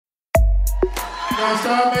Y'all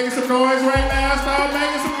start making some noise right now. Start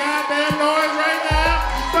making some goddamn noise right now.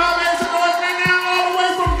 Start making some noise right now all the way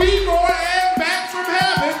from B-Boy and back from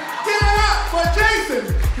heaven. Give it up for Jason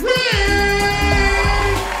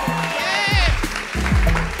Weems! Yeah!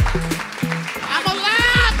 I'm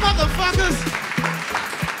alive, motherfuckers!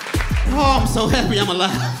 Oh, I'm so happy I'm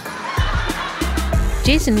alive.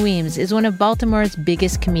 Jason Weems is one of Baltimore's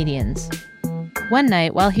biggest comedians. One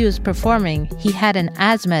night, while he was performing, he had an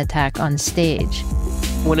asthma attack on stage.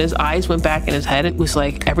 When his eyes went back in his head, it was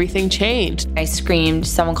like everything changed. I screamed,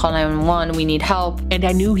 "Someone call 911, we need help." And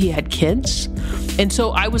I knew he had kids. And so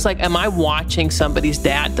I was like, am I watching somebody's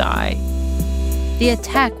dad die? The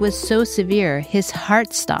attack was so severe, his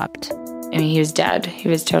heart stopped. I mean, he was dead. He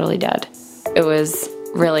was totally dead. It was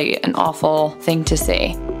really an awful thing to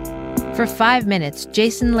see. For 5 minutes,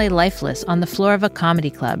 Jason lay lifeless on the floor of a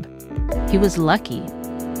comedy club. He was lucky.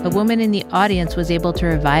 A woman in the audience was able to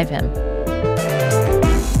revive him.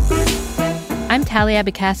 I'm Tally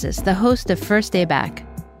Abecassis, the host of First Day Back,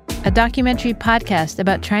 a documentary podcast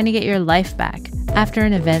about trying to get your life back after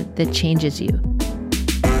an event that changes you.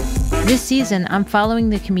 This season, I'm following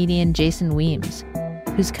the comedian Jason Weems,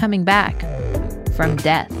 who's coming back from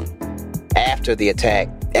death. After the attack,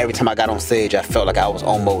 every time I got on stage, I felt like I was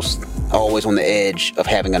almost always on the edge of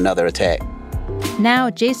having another attack. Now,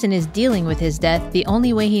 Jason is dealing with his death the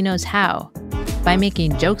only way he knows how, by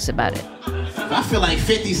making jokes about it. I feel like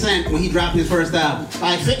 50 Cent when he dropped his first album.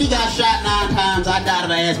 Like 50 got shot 9 times, I died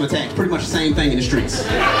of an asthma attack. Pretty much the same thing in the streets.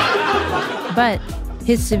 But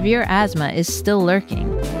his severe asthma is still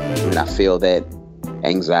lurking. And I feel that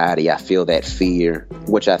anxiety, I feel that fear,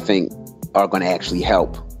 which I think are going to actually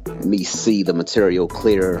help me see the material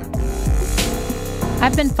clearer.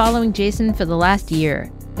 I've been following Jason for the last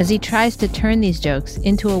year as he tries to turn these jokes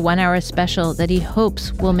into a 1-hour special that he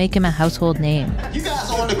hopes will make him a household name. You guys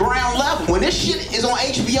are on the ground level. When this shit is on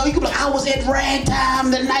HBO, you can be like, I was at Ragtime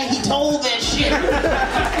the night he told that shit.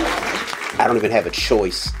 I don't even have a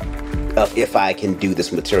choice of if I can do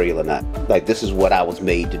this material or not. Like, this is what I was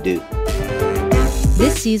made to do.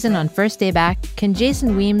 This season on First Day Back, can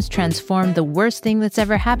Jason Weems transform the worst thing that's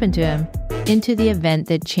ever happened to him into the event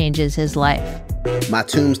that changes his life? My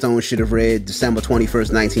tombstone should have read December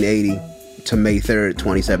 21st, 1980 to May 3rd,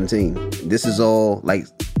 2017. This is all like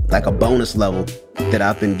a bonus level that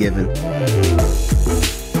I've been given.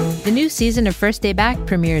 The new season of First Day Back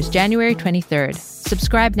premieres January 23rd.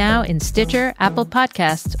 Subscribe now in Stitcher, Apple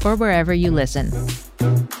Podcasts, or wherever you listen.